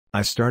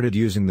I started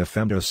using the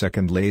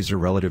femtosecond laser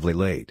relatively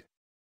late,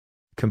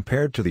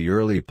 compared to the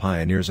early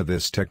pioneers of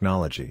this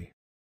technology.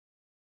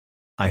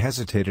 I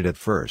hesitated at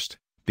first,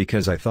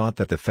 because I thought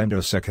that the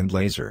femtosecond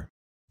laser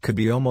could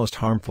be almost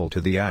harmful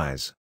to the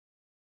eyes.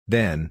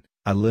 Then,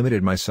 I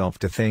limited myself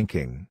to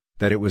thinking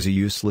that it was a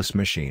useless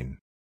machine.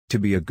 To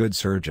be a good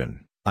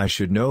surgeon, I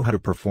should know how to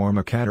perform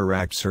a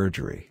cataract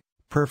surgery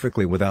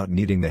perfectly without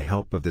needing the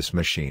help of this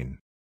machine.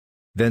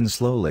 Then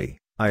slowly,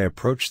 I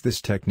approached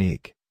this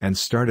technique, and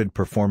started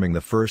performing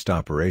the first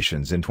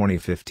operations in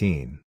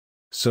 2015.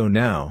 So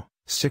now,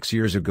 6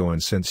 years ago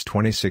and since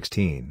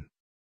 2016,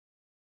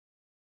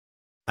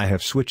 I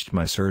have switched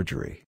my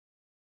surgery.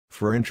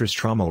 For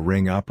intrastromal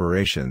ring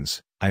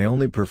operations, I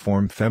only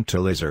perform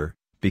femtolaser,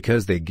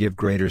 because they give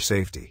greater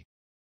safety.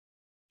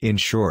 In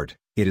short,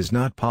 it is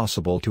not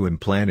possible to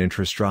implant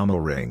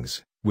intrastromal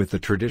rings with the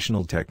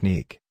traditional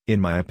technique, in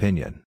my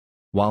opinion.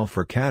 While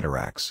for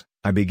cataracts,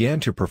 I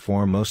began to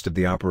perform most of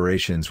the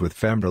operations with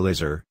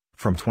femtolaser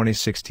from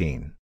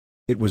 2016.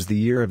 It was the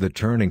year of the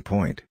turning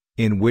point,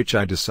 in which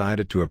I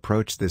decided to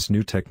approach this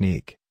new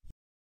technique,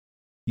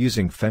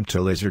 using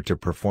femtolaser to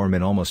perform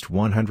in almost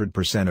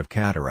 100% of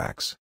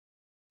cataracts.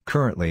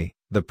 Currently,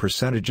 the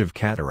percentage of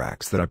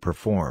cataracts that I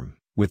perform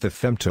with the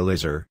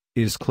femtolaser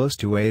is close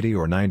to 80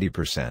 or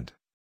 90%.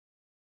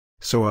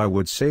 So I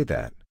would say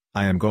that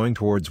I am going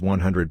towards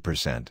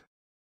 100%.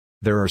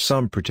 There are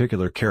some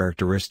particular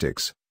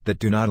characteristics that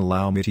do not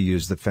allow me to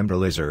use the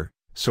femtolaser,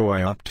 so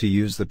I opt to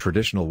use the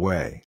traditional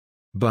way.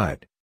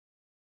 But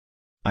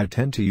I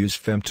tend to use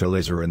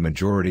femtolaser in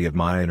majority of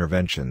my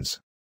interventions.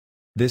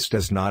 This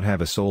does not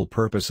have a sole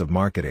purpose of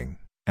marketing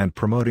and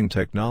promoting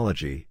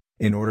technology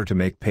in order to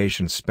make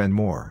patients spend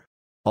more.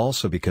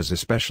 Also because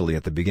especially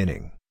at the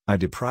beginning, I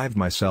deprived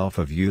myself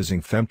of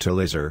using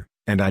femtolaser,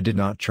 and I did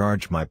not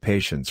charge my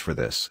patients for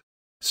this.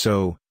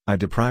 So, I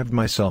deprived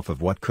myself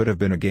of what could have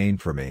been a gain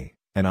for me,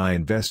 and I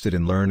invested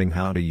in learning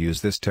how to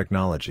use this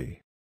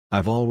technology.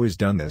 I've always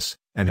done this,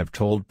 and have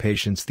told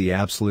patients the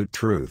absolute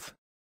truth.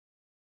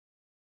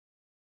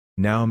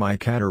 Now my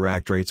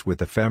cataract rates with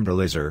the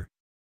femtolaser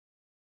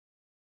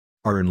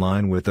are in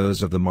line with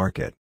those of the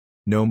market.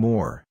 No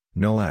more,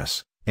 no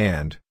less,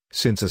 and,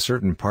 since a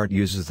certain part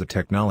uses the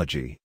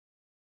technology,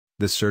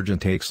 the surgeon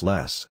takes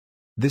less.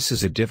 This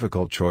is a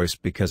difficult choice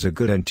because a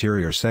good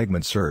anterior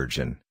segment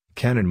surgeon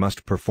can and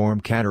must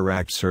perform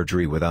cataract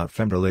surgery without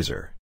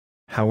femtolaser.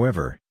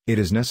 However, it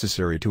is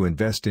necessary to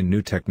invest in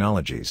new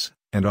technologies,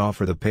 and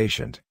offer the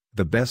patient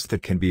the best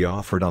that can be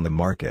offered on the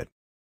market.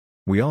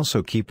 We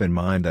also keep in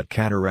mind that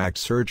cataract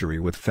surgery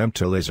with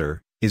femtolaser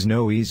is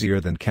no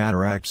easier than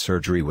cataract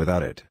surgery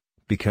without it,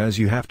 because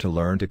you have to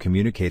learn to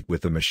communicate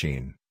with the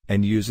machine,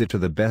 and use it to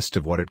the best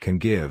of what it can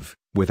give,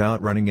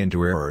 without running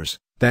into errors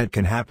that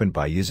can happen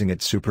by using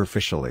it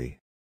superficially.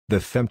 The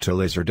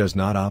femtolaser does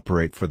not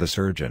operate for the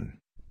surgeon,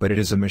 but it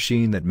is a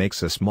machine that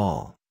makes a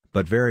small,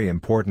 but very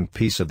important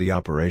piece of the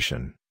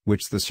operation,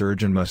 which the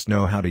surgeon must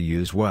know how to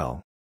use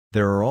well.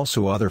 There are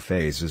also other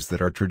phases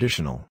that are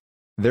traditional.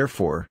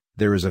 Therefore,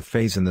 there is a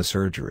phase in the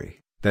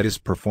surgery that is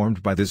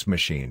performed by this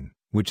machine,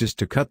 which is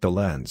to cut the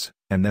lens,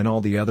 and then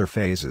all the other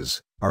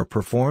phases are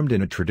performed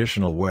in a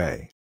traditional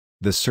way.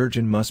 The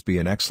surgeon must be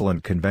an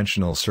excellent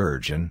conventional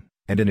surgeon,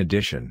 and in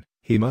addition,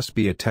 he must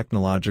be a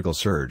technological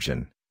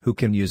surgeon who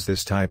can use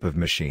this type of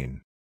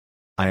machine.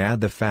 I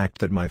add the fact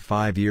that my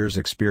 5 years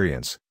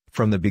experience,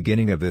 from the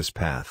beginning of this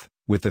path,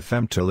 with the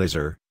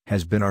femtolaser,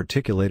 has been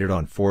articulated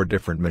on 4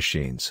 different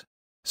machines.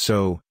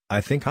 So,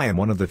 I think I am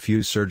one of the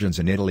few surgeons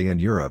in Italy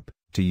and Europe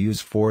to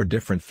use 4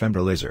 different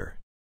femtolaser.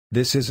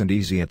 This isn't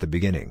easy at the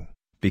beginning,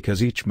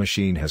 because each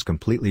machine has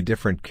completely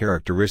different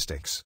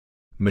characteristics.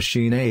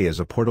 Machine A is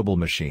a portable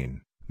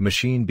machine,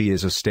 Machine B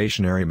is a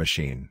stationary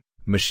machine,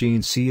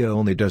 Machine C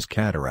only does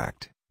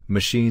cataract,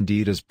 Machine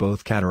D does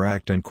both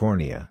cataract and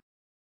cornea.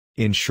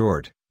 In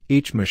short,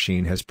 each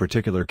machine has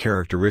particular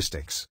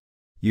characteristics.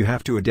 You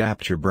have to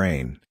adapt your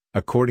brain,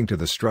 according to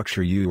the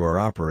structure you are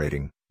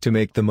operating, to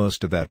make the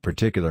most of that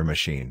particular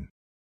machine.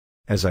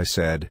 As I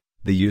said,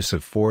 the use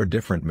of 4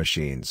 different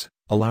machines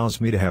allows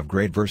me to have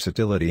great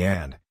versatility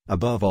and,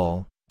 above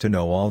all, to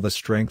know all the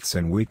strengths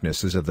and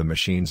weaknesses of the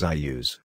machines I use.